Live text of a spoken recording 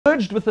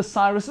merged with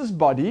Osiris's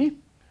body.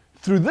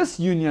 Through this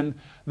union,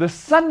 the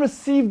sun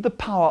received the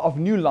power of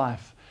new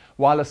life,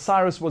 while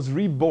Osiris was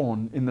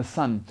reborn in the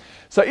sun.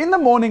 So in the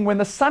morning, when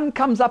the sun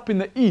comes up in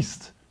the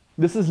east,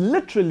 this is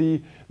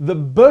literally the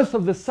birth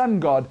of the sun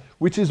god,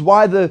 which is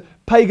why the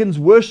pagans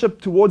worship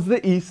towards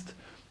the east,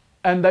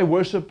 and they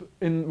worship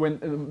when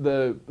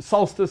the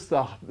solstice,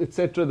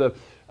 etc., the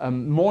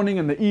morning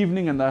and the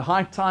evening and the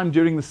high time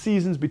during the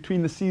seasons,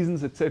 between the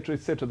seasons, etc.,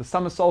 etc., the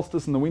summer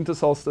solstice and the winter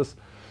solstice,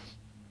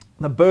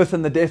 the birth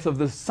and the death of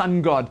the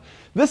sun god.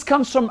 This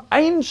comes from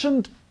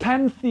ancient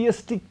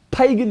pantheistic,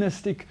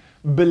 paganistic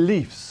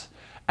beliefs.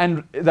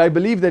 And they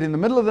believe that in the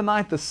middle of the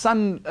night, the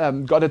sun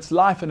got its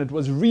life and it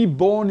was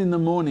reborn in the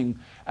morning.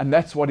 And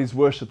that's what is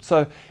worshipped.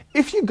 So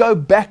if you go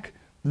back,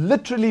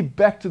 literally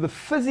back to the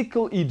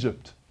physical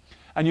Egypt,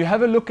 and you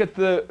have a look at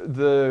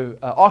the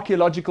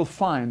archaeological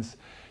finds,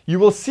 you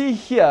will see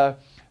here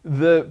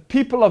the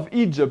people of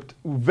Egypt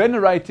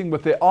venerating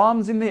with their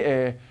arms in the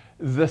air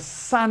the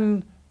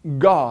sun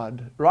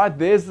god, right?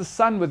 There's the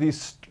sun with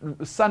his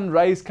sun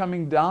rays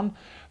coming down.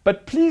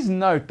 But please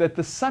note that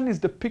the sun is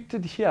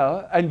depicted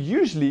here, and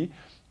usually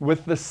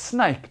with the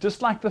snake,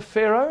 just like the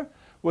Pharaoh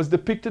was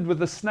depicted with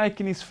the snake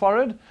in his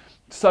forehead.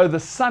 So the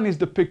sun is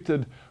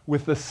depicted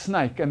with the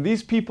snake. And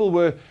these people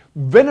were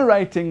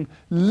venerating,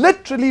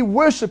 literally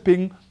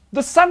worshipping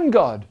the sun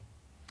god.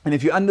 And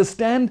if you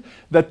understand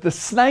that the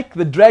snake,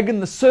 the dragon,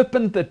 the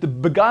serpent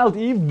that beguiled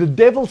Eve, the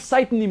devil,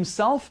 Satan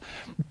himself,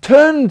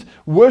 turned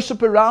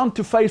worship around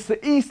to face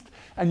the east,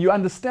 and you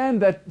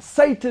understand that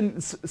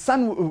Satan's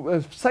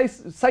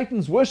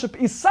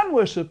worship is sun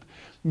worship,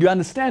 you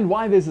understand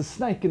why there's a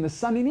snake in the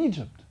sun in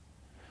Egypt.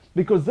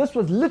 Because this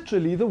was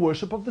literally the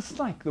worship of the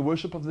snake, the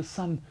worship of the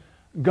sun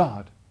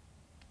god.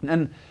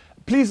 And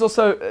please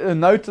also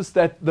notice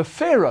that the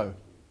Pharaoh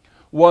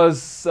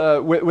was,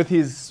 with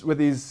his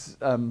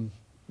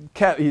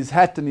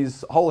hat and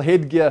his whole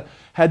headgear,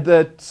 had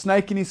the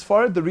snake in his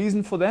forehead. The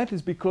reason for that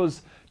is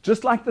because,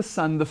 just like the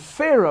sun, the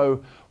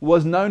Pharaoh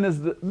was known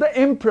as the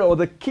emperor or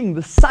the king,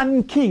 the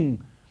sun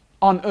king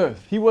on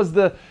earth. He was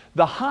the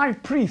high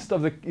priest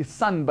of the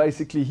sun,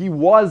 basically. He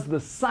was the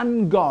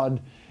sun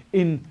god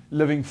in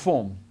living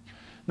form.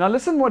 Now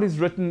listen what is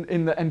written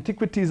in the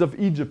Antiquities of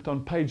Egypt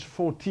on page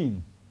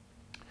 14.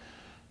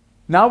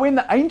 Now when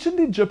the ancient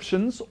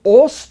Egyptians,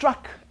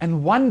 awestruck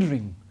and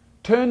wondering,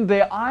 turned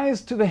their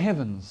eyes to the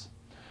heavens,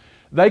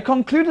 they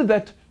concluded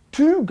that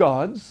two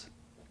gods,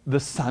 the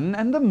sun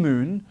and the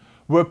moon,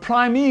 were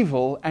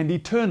primeval and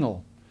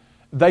eternal.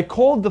 They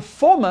called the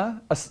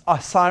former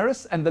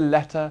Osiris and the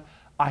latter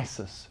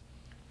Isis.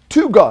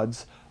 Two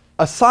gods,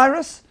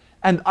 Osiris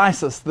and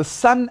Isis, the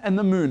sun and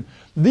the moon.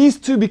 These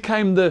two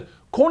became the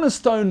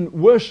cornerstone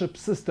worship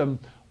system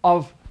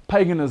of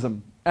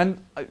paganism.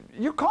 And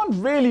you can't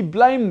really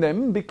blame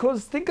them,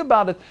 because think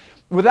about it,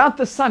 without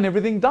the sun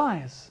everything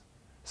dies.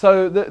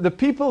 So the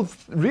people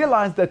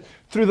realized that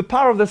through the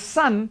power of the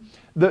sun,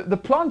 the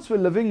plants were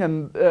living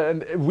and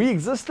we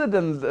existed,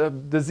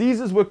 and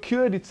diseases were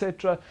cured,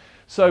 etc.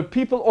 So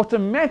people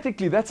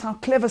automatically, that's how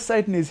clever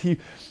Satan is.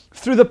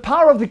 Through the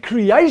power of the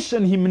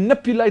creation, he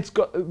manipulates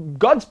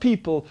God's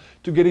people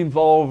to get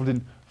involved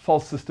in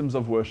false systems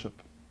of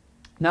worship.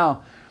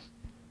 Now,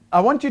 I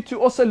want you to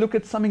also look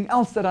at something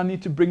else that I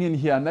need to bring in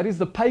here, and that is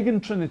the pagan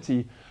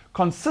trinity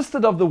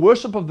consisted of the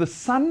worship of the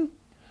sun,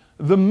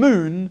 the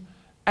moon,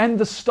 and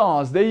the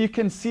stars. There you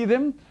can see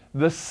them.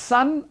 The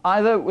sun,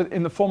 either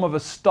in the form of a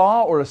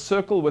star or a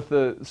circle with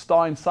the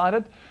star inside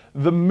it.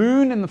 The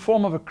moon in the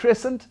form of a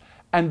crescent,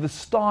 and the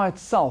star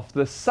itself.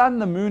 The sun,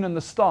 the moon, and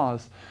the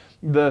stars.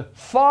 The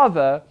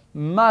father,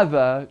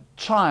 mother,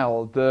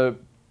 child. The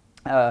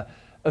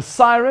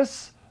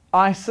Osiris,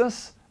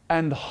 Isis,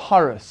 and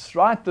Horus,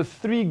 right? The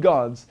three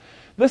gods.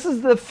 This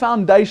is the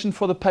foundation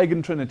for the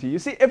pagan trinity. You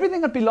see,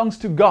 everything that belongs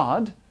to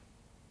God,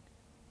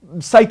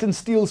 Satan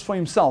steals for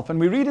himself. And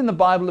we read in the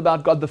Bible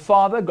about God the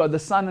Father, God the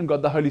Son, and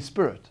God the Holy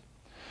Spirit.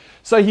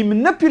 So he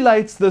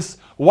manipulates this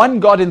one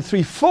God in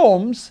three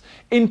forms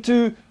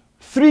into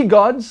three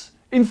gods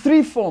in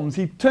three forms.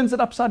 He turns it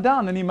upside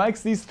down and he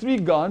makes these three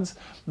gods,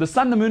 the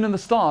sun, the moon, and the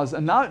stars.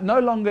 And now no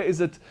longer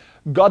is it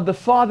God the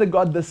Father,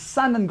 God the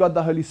Son, and God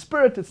the Holy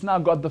Spirit. It's now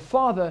God the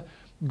Father,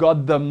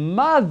 God the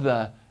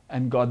Mother,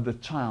 and God the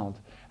Child.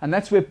 And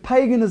that's where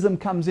paganism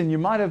comes in. You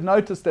might have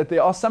noticed that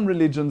there are some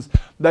religions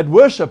that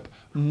worship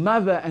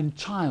mother and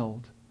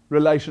child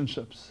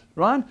relationships,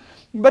 right?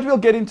 But we'll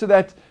get into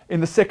that in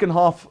the second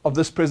half of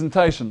this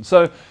presentation.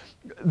 So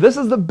this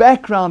is the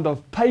background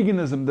of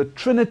paganism, the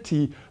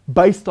Trinity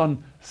based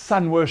on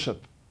sun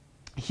worship.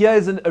 Here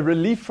is a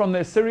relief from the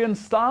Assyrian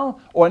style,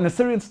 or an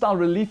Assyrian style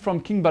relief from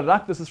King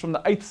Barak. This is from the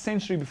 8th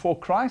century before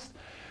Christ.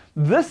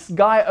 This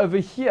guy over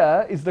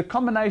here is the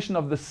combination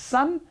of the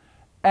sun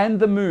and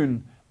the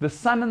moon. The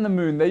sun and the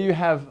moon. There you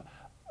have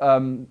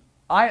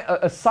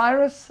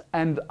Osiris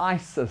and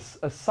Isis.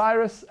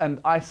 Osiris and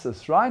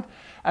Isis, right?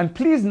 And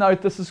please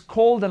note, this is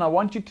called, and I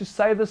want you to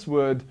say this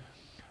word,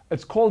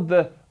 it's called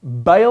the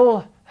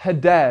Baal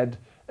Hadad.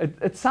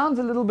 It sounds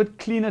a little bit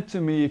cleaner to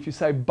me if you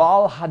say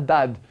Baal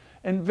Hadad.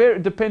 and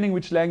depending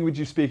which language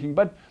you're speaking,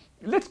 but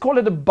let's call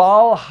it a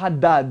Baal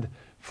Hadad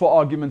for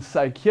argument's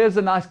sake. Here's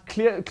a nice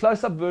clear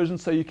close-up version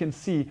so you can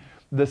see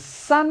the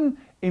sun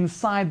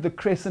inside the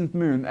crescent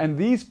moon. And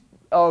these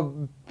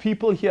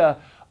people here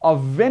are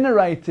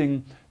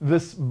venerating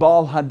this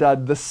Baal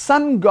Hadad. The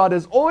sun god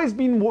has always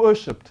been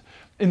worshipped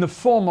in the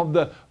form of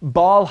the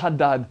Baal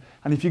Hadad.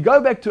 And if you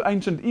go back to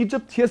ancient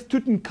Egypt, here's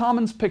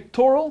Tutankhamun's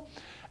pectoral,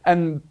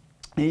 and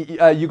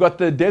you got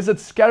the desert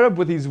scarab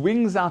with his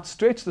wings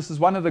outstretched. This is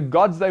one of the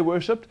gods they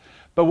worshipped.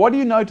 But what do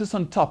you notice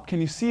on top?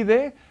 Can you see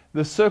there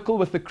the circle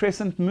with the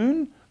crescent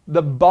moon?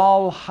 The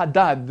Baal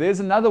Hadad. There's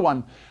another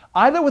one,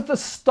 either with the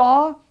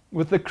star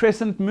with the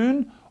crescent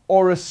moon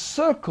or a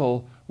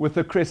circle with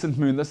the crescent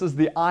moon. This is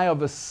the eye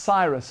of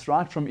Osiris,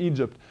 right, from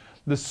Egypt.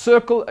 The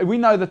circle, we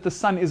know that the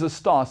sun is a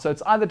star, so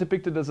it's either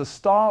depicted as a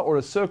star or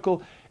a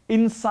circle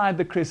inside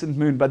the crescent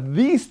moon. But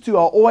these two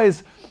are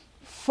always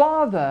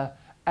father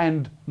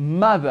and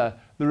mother,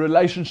 the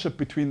relationship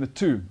between the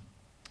two.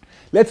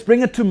 Let's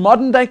bring it to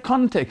modern day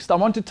context. I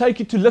want to take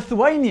you to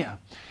Lithuania.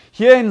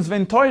 Here in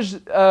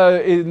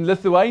Zventoje in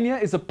Lithuania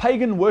is a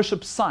pagan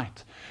worship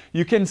site.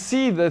 You can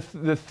see the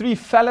three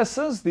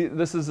phalluses.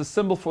 This is a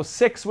symbol for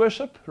sex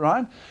worship,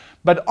 right?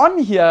 But on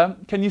here,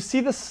 can you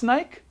see the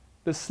snake?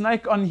 The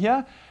snake on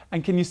here.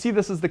 And can you see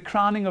this is the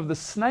crowning of the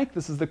snake?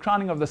 This is the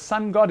crowning of the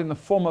sun god in the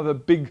form of a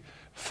big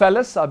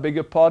phallus. I beg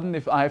your pardon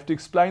if I have to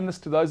explain this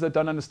to those that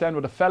don't understand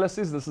what a phallus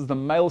is. This is the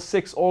male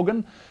sex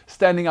organ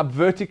standing up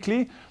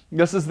vertically.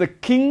 This is the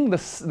king, the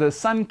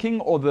sun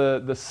king, or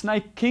the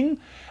snake king,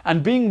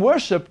 and being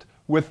worshipped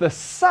with the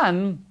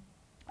sun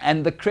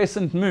and the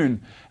crescent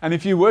moon. And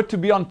if you were to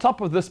be on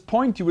top of this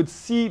point, you would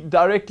see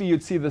directly,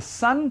 you'd see the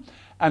sun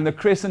and the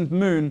crescent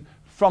moon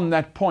from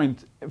that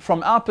point.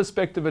 From our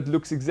perspective, it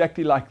looks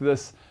exactly like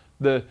this,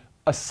 the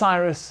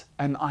Osiris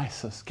and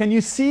Isis. Can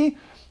you see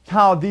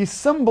how these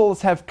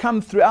symbols have come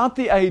throughout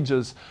the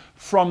ages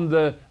from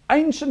the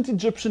ancient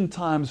Egyptian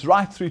times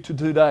right through to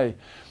today?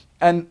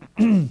 And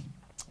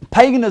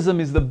paganism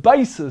is the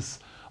basis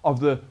of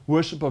the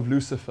worship of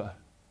Lucifer.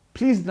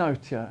 Please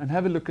note here and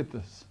have a look at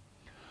this.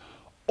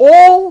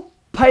 All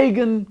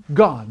pagan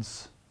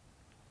gods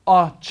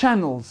are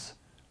channels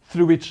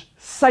through which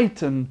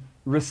Satan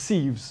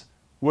receives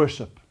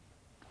worship.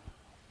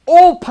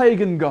 All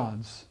pagan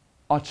gods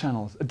are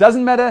channels. It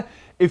doesn't matter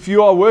if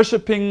you are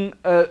worshipping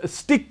a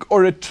stick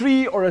or a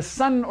tree or a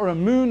sun or a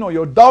moon or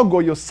your dog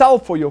or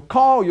yourself or your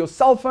car or your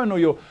cell phone or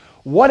your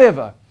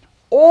whatever.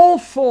 All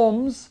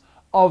forms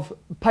of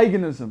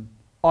paganism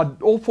are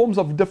all forms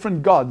of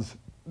different gods,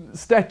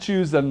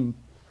 statues and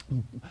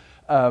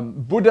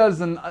Buddhas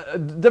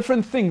and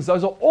different things.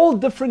 Those are all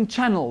different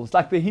channels,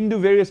 like the Hindu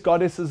various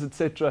goddesses,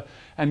 etc.,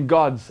 and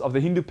gods of the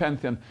Hindu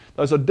pantheon.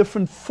 Those are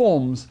different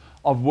forms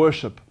of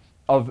worship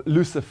of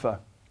Lucifer.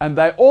 And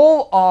they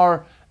all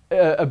are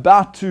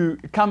about to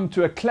come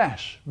to a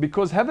clash,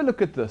 because have a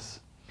look at this.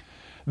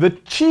 The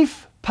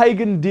chief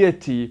pagan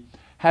deity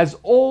has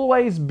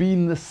always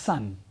been the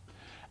sun.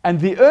 And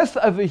the earth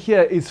over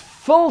here is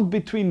filled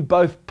between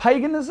both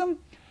paganism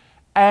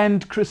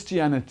and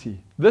Christianity.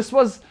 This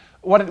was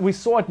what we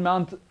saw at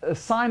Mount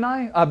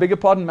Sinai,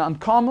 Mount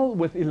Carmel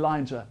with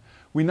Elijah.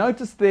 We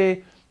noticed there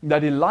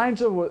that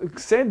Elijah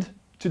said,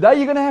 today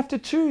you're going to have to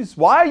choose.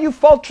 Why are you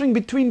faltering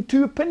between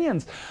two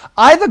opinions?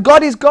 Either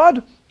God is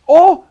God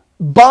or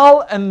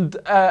Baal and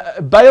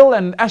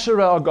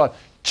Asherah are God.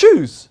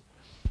 Choose.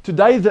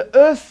 Today the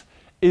earth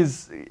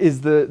is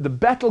the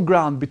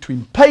battleground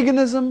between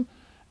paganism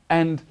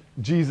and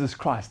Jesus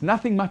Christ.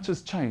 Nothing much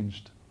has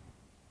changed.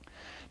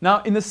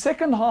 Now, in the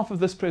second half of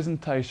this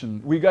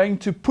presentation, we're going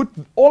to put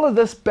all of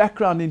this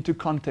background into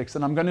context,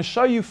 and I'm going to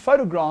show you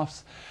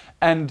photographs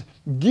and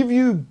give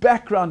you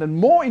background and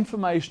more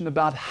information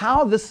about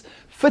how this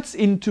fits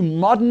into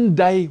modern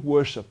day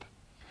worship.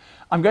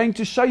 I'm going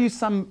to show you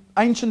some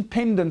ancient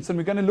pendants, and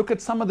we're going to look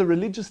at some of the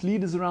religious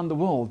leaders around the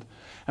world,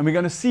 and we're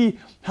going to see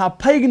how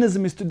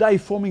paganism is today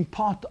forming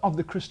part of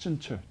the Christian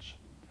church.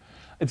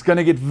 It's going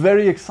to get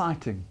very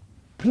exciting.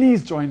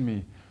 Please join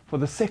me for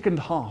the second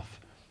half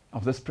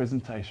of this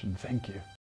presentation. Thank you.